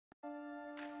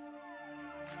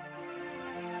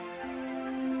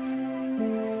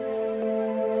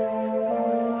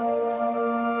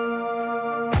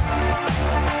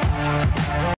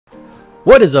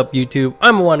What is up, YouTube?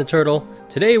 I'm Awana Turtle.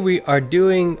 Today we are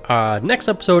doing our next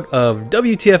episode of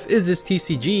WTF Is This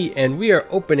TCG, and we are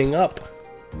opening up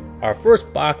our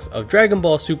first box of Dragon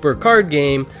Ball Super card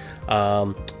game.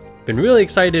 Been really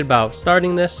excited about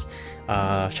starting this.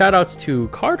 Shout outs to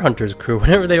Card Hunters crew.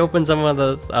 Whenever they open some of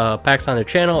those packs on their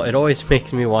channel, it always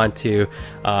makes me want to.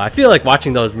 I feel like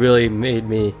watching those really made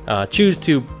me choose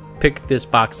to pick this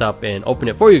box up and open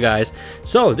it for you guys.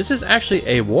 So this is actually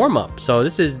a warm-up. So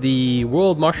this is the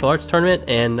World Martial Arts Tournament,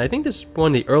 and I think this is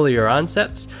one of the earlier on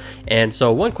sets. And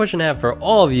so one question I have for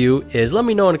all of you is, let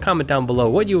me know in a comment down below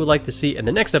what you would like to see in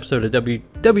the next episode of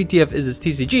WTF Is This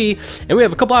TCG, and we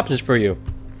have a couple options for you.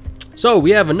 So we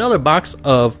have another box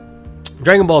of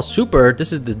Dragon Ball Super.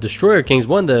 This is the Destroyer Kings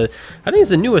one. I think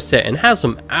it's the newest set and has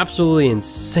some absolutely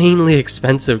insanely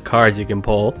expensive cards you can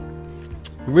pull.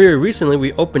 Very recently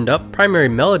we opened up Primary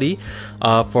Melody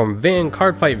from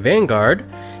Card Fight Vanguard,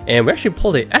 and we actually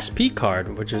pulled a SP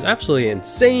card, which is absolutely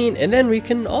insane. And then we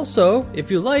can also,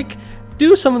 if you like,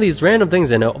 do some of these random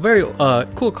things in a very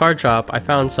cool card shop. I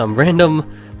found some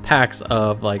random packs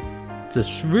of like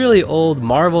this really old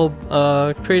Marvel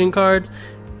trading cards,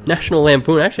 National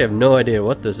Lampoon. I actually have no idea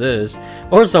what this is,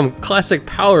 or some classic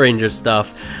Power Rangers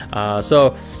stuff.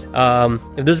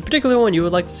 If there's a particular one you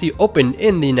would like to see open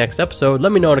in the next episode,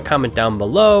 let me know in a comment down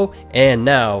below. And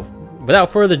now, without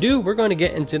further ado, we're going to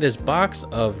get into this box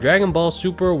of Dragon Ball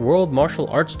Super World Martial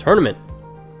Arts Tournament.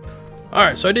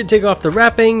 Alright, so I did take off the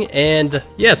wrapping, and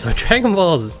yeah, so Dragon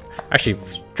Ball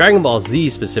Z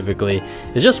specifically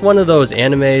is just one of those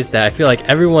animes that I feel like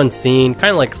everyone's seen,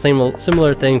 kind of like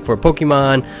similar thing for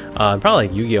Pokemon, probably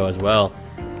like Yu-Gi-Oh as well.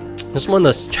 Just one of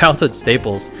those childhood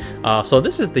staples. So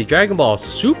this is the Dragon Ball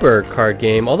Super card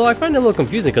game, although I find it a little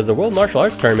confusing because the World Martial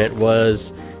Arts Tournament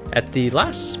was at the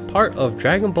last part of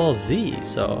Dragon Ball Z,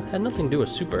 so it had nothing to do with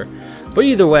Super. But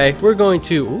either way, we're going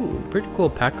to, ooh, pretty cool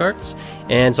pack arts.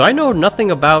 And so I know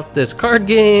nothing about this card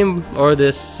game or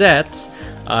this set.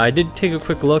 I did take a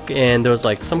quick look, and there was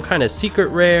like some kind of secret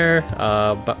rare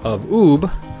of Oob,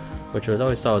 which I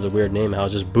always thought was a weird name, how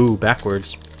it's just Boo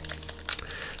backwards.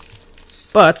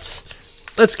 But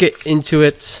let's get into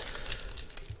it.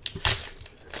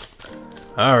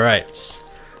 Alright,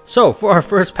 so for our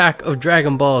first pack of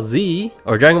Dragon Ball Z,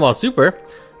 or Dragon Ball Super,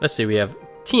 let's see, we have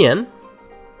Tien,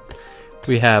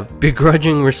 we have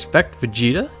Begrudging Respect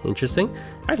Vegeta, interesting.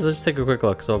 Actually, let's take a quick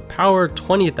look. So power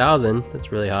 20,000,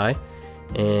 that's really high.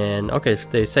 And okay,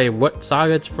 they say what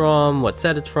saga it's from, what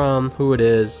set it's from, who it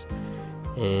is,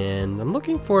 and I'm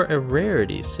looking for a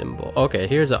rarity symbol. Okay,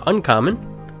 here's an uncommon.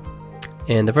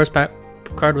 And the first pack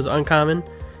card was uncommon.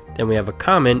 Then we have a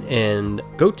common and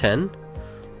Goten.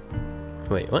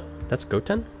 Wait, what? That's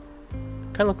Goten?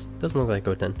 Kind of doesn't look like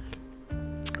Goten.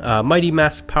 Mighty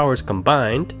Mask Powers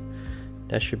Combined.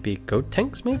 That should be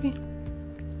Gotenks, maybe?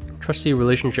 Trusty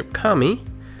Relationship Kami.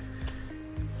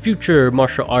 Future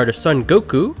Martial Artist Son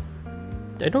Goku.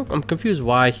 I'm confused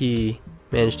why he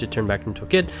managed to turn back into a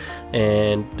kid.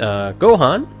 And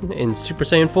Gohan in Super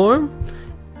Saiyan form.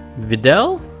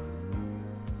 Videl.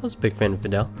 I was a big fan of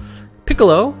Videl.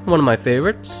 Piccolo, one of my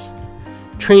favorites.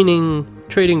 Trading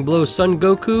Blow Son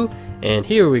Goku. And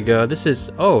here we go. This is,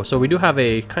 oh, so we do have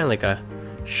a kind of like a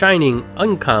shining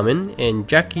uncommon, and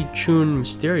Jackie Chun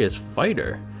Mysterious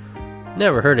Fighter.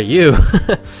 Never heard of you.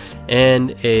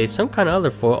 And some kind of other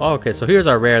foil. Oh, okay, so here's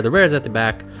our rare. The rare is at the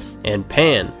back. And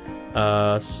Pan.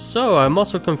 So I'm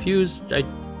also confused. I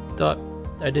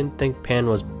didn't think Pan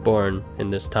was born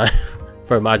in this time.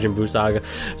 For Majin Buu Saga.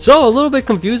 So a little bit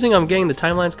confusing. I'm getting the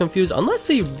timelines confused, unless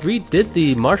they redid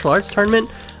the martial arts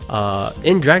tournament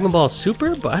in Dragon Ball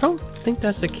Super, but I don't think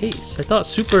that's the case. I thought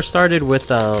Super started with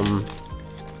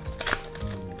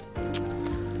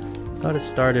it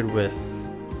started with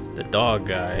the dog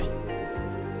guy.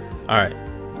 Alright,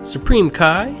 Supreme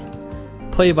Kai,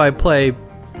 Play-by-Play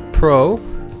Pro,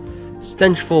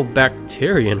 Stenchful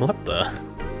Bacterian, what the?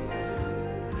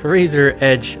 Razor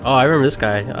Edge, oh, I remember this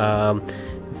guy. I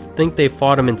think they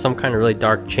fought him in some kind of really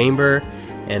dark chamber,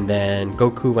 and then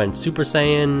Goku went Super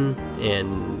Saiyan,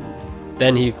 and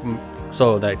then he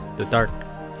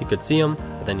could see him,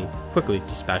 but then he quickly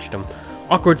dispatched him.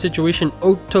 Awkward Situation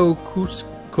Oto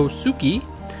Kosuki.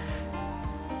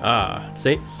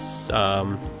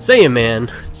 Saiyan Man,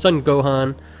 Son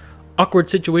Gohan. Awkward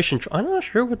Situation, I'm not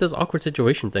sure what this Awkward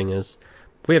Situation thing is.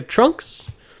 We have Trunks,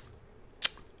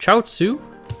 Chaozu,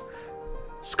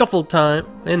 Scuffle Time,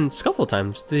 and Scuffle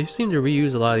Times. They seem to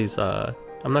reuse a lot of these. I'm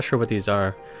not sure what these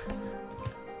are.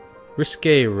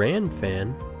 Risque Ran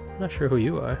Fan. I'm not sure who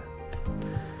you are.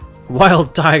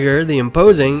 Wild Tiger, the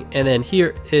Imposing, and then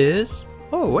here is.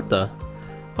 Oh, what the?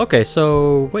 Okay,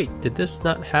 so wait, did this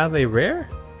not have a rare?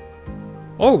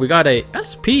 Oh, we got a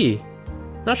SP.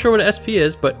 Not sure what an SP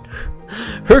is, but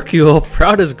Hercule,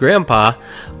 proudest grandpa.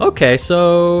 Okay,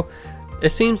 so it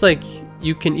seems like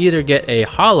you can either get a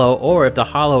holo, or if the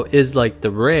holo is like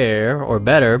the rare or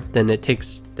better, then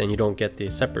you don't get the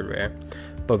separate rare.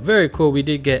 But very cool, we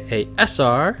did get a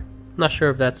SR. Not sure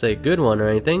if that's a good one or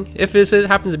anything. If it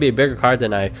happens to be a bigger card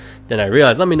than I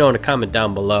realized, let me know in the comment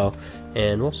down below.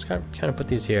 And we'll just kind of put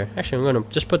these here. Actually, I'm gonna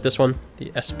just put this one,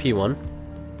 the SP one.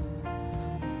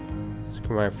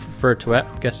 I refer to it.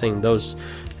 I'm guessing those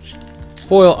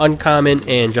foil, uncommon,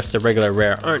 and just a regular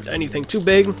rare aren't anything too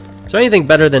big. So anything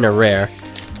better than a rare.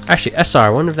 Actually, SR, I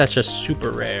wonder if that's just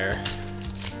super rare.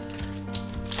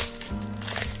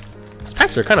 These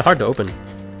packs are kind of hard to open.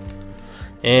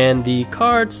 And the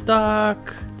card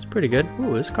stock, it's pretty good.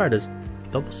 Ooh, this card is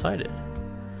double-sided.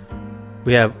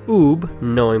 We have Oob,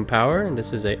 Knowing Power, and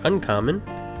this is a uncommon.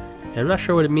 And I'm not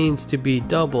sure what it means to be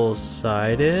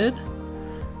double-sided.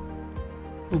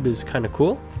 Oob is kind of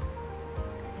cool.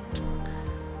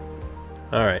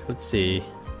 Alright, let's see.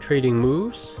 Trading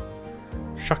moves.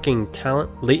 Shocking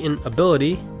talent. Latent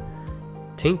ability.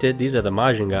 Tainted. These are the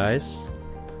Majin guys.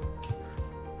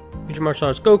 Future martial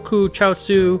arts. Goku,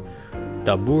 Chaozu,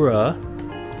 Dabura,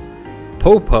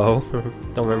 Popo.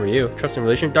 Don't remember you. Trusting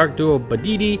relation. Dark duo.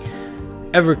 Badidi.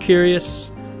 Ever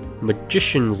curious.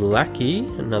 Magician's lackey.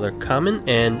 Another common.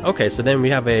 And okay, so then we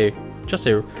have just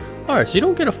a. Alright, so you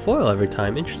don't get a foil every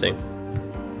time. Interesting.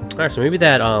 Alright, so maybe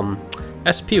that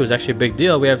SP was actually a big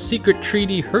deal. We have Secret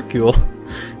Treaty Hercule.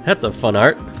 That's a fun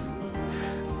art.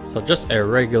 So just a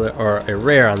regular or a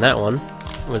rare on that one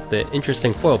with the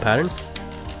interesting foil pattern.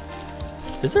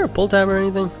 Is there a pull tab or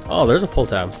anything? Oh, there's a pull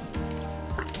tab.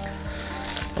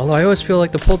 Although I always feel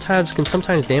like the pull tabs can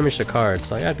sometimes damage the card,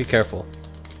 so I gotta be careful.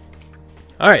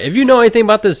 Alright, if you know anything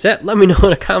about this set, let me know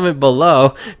in a comment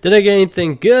below. Did I get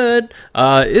anything good?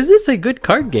 Is this a good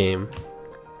card game?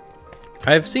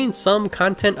 I've seen some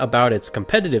content about its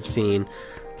competitive scene,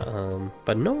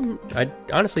 but no, I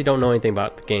honestly don't know anything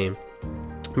about the game.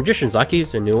 Magician's Lucky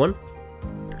is a new one.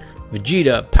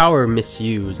 Vegeta, Power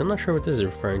Misuse. I'm not sure what this is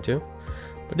referring to,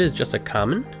 but it is just a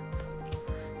common.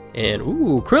 And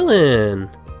ooh, Krillin.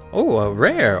 Oh, a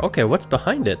rare. Okay, what's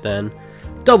behind it then?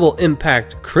 Double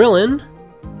Impact Krillin.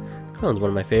 Krillin's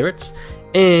one of my favorites.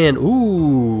 And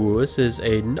ooh, this is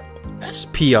a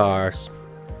SPR.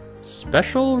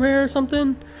 Special rare or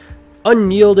something?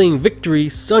 Unyielding Victory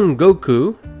Son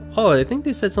Goku. Oh, I think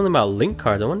they said something about link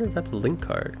cards. I wonder if that's a link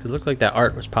card, because it looked like that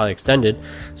art was probably extended.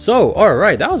 So,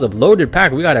 alright, that was a loaded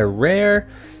pack. We got a rare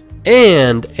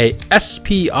and a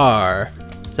SPR.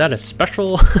 Is that a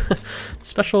special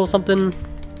special something?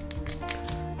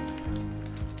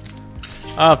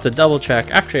 I'll have to double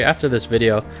check after this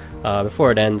video.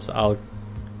 Before it ends, I'll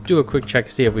do a quick check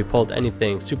to see if we pulled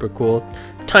anything super cool.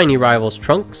 Tiny Rivals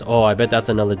Trunks. Oh, I bet that's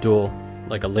another duel,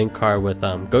 like a link card with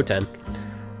Goten.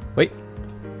 Wait.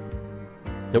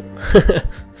 Nope.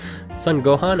 Son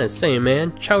Gohan as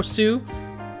Saiyaman. Chaozu.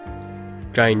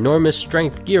 Ginormous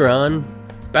Strength Giron.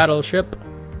 Battleship.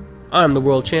 I'm the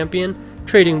World Champion.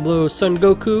 Trading Blue Son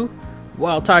Goku.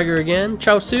 Wild Tiger again.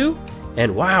 Chaozu.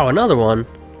 And wow, another one.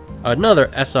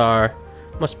 Another SR.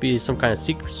 Must be some kind of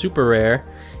secret super rare.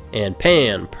 And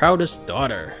Pan, Proudest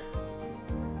Daughter.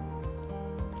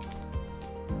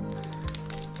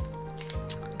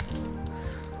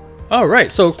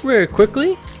 Alright, so very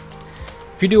quickly,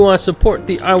 if you do want to support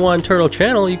the I Want Turtle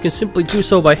channel, you can simply do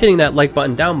so by hitting that like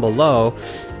button down below.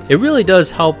 It really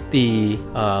does help the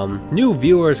new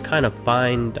viewers kind of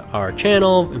find our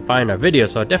channel and find our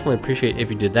videos, so I definitely appreciate if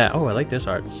you did that. Oh, I like this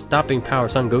art. Stopping Power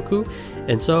Son Goku.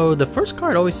 And so the first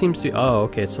card always seems to be, oh,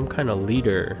 okay, it's some kind of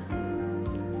leader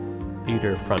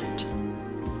front.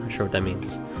 Not sure what that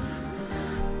means.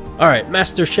 Alright,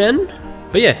 Master Shen.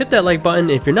 But yeah, hit that like button.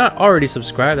 If you're not already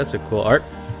subscribed, that's a cool art.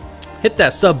 Hit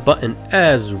that sub button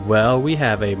as well. We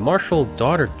have a Martial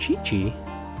Daughter Chi-Chi.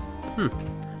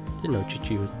 Didn't know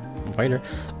Chi-Chi was a fighter.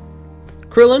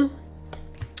 Krillin.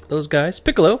 Those guys.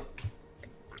 Piccolo.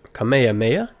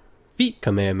 Kamehameha. Feet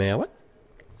Kamehameha. What?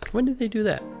 When did they do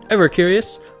that? Ever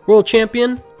Curious. World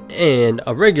Champion. And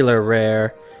a regular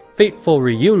rare. Fateful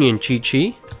Reunion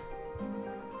Chi-Chi.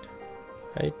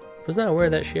 I was not aware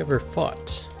that she ever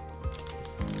fought.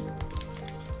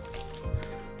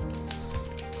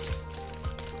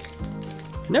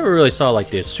 Never really saw like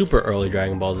the super early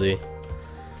Dragon Ball Z.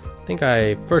 I think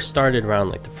I first started around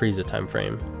like the Frieza time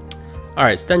frame.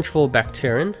 Alright, Stenchful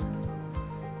Bacterian.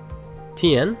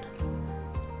 Tien.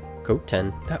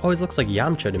 Goten. That always looks like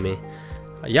Yamcha to me.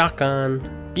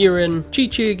 Yakan. Girin.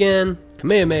 Chi-Chi again.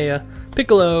 Kamehameha.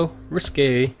 Piccolo.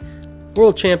 Risque.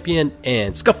 World Champion.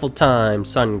 And Scuffle Time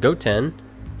Son Goten.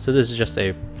 So this is just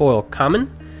a foil common,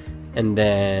 and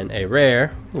then a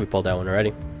rare. We pulled that one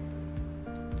already.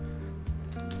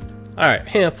 Alright,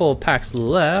 handful of packs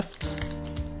left.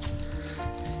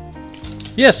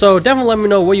 Yeah, so definitely let me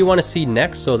know what you want to see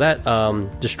next. So that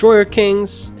Destroyer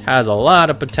Kings has a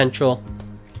lot of potential.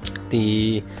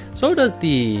 So does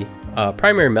the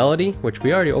Primary Melody, which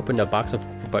we already opened a box of,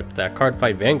 but that Card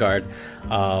Fight Vanguard.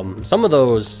 Some of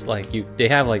those, like they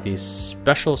have like these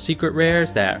special secret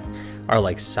rares that are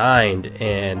like signed,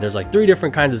 and there's like 3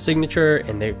 different kinds of signature,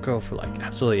 and they go for like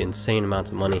absolutely insane amounts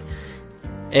of money.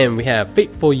 And we have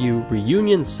Fateful You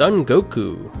Reunion Son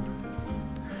Goku.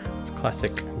 It's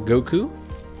classic Goku.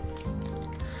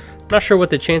 Not sure what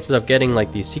the chances of getting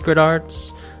like these secret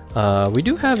arts. We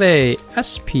do have a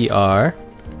SPR,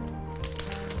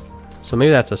 so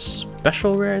maybe that's a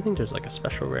special rare. I think there's like a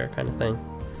special rare kind of thing.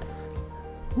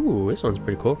 Ooh, this one's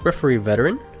pretty cool. Referee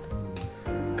Veteran,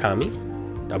 Kami,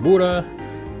 Dabura,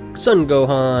 Son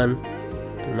Gohan.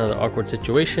 Another awkward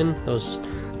situation. Those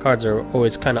cards are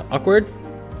always kind of awkward.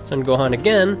 Son Gohan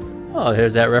again. Oh,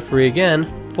 there's that referee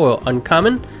again. Foil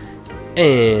uncommon.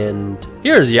 And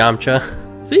here's Yamcha.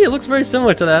 See, it looks very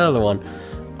similar to that other one.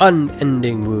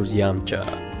 Unending Moves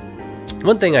Yamcha.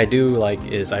 One thing I do like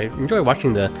is I enjoy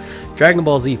watching the Dragon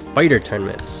Ball Z fighter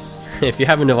tournaments. If you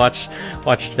happen to watch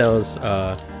those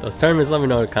tournaments, let me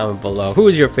know in the comment below. Who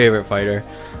is your favorite fighter?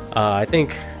 I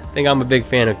think I'm a big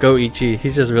fan of Goichi.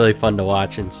 He's just really fun to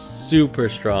watch and super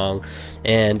strong.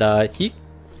 And I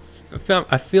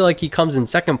feel like he comes in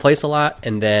second place a lot,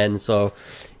 and then so,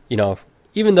 you know,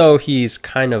 even though he's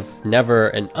kind of never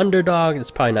an underdog, it's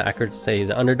probably not accurate to say he's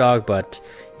an underdog, but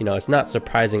you know, it's not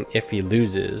surprising if he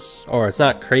loses, or it's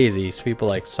not crazy. It's people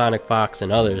like Sonic Fox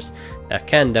and others that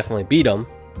can definitely beat him,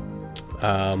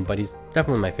 but he's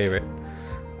definitely my favorite.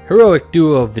 Heroic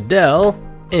Duo Videl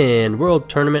and World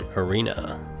Tournament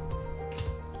Arena.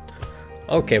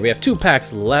 Okay, we have 2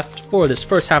 packs left for this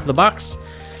first half of the box.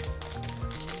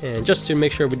 And just to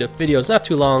make sure the video is not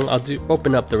too long, I'll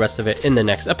open up the rest of it in the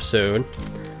next episode.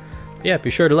 But yeah, be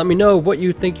sure to let me know what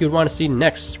you think you'd want to see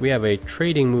next. We have a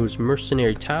Trading Moves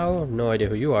Mercenary Tao. No idea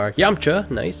who you are. Yamcha,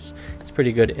 nice. It's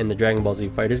pretty good in the Dragon Ball Z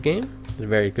Fighters game. It's a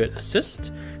very good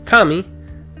assist. Kami,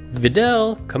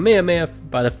 Videl, Kamehameha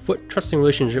by the Foot, Trusting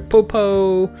Relationship,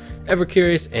 Popo, Ever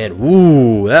Curious, and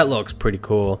woo, that looks pretty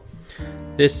cool.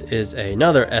 This is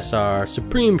another SR,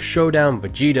 Supreme Showdown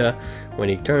Vegeta, when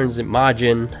he turns it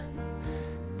Majin.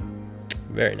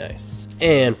 Very nice.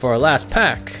 And for our last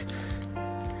pack,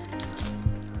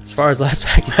 as far as last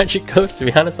pack magic goes, to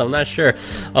be honest, I'm not sure.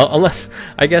 Unless,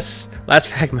 I guess, last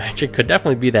pack magic could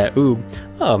definitely be that Oob.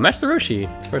 Oh, Master Roshi,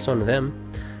 first one of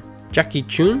them. Jackie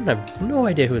Chun, I have no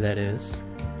idea who that is.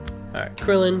 Alright,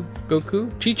 Krillin, Goku,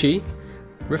 Chi-Chi,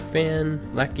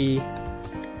 Riffan, Lackey,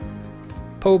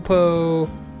 Popo,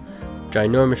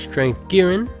 Ginormous Strength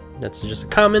Girin, that's just a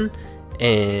common,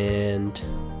 and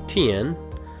Tien,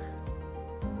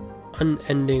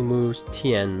 Unending Moves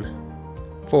Tien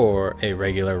for a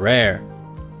regular rare.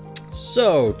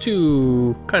 So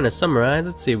to kind of summarize,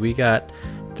 let's see, we got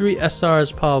 3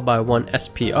 SRs followed by 1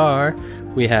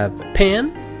 SPR. We have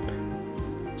Pan,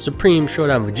 Supreme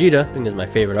Showdown Vegeta, I think is my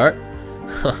favorite art,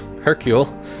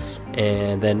 Hercule,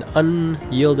 and then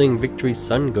Unyielding Victory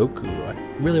Son Goku. I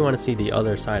really want to see the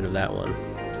other side of that one.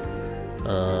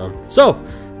 So,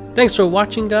 thanks for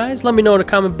watching, guys. Let me know in a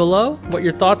comment below what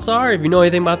your thoughts are, if you know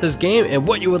anything about this game, and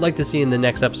what you would like to see in the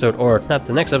next episode, or not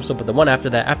the next episode, but the one after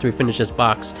that, after we finish this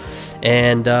box.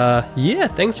 And yeah,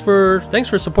 thanks for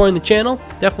supporting the channel.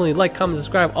 Definitely like, comment,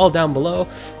 subscribe, all down below.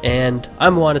 And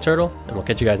I'm Moana Turtle, and we'll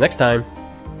catch you guys next time.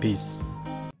 Peace.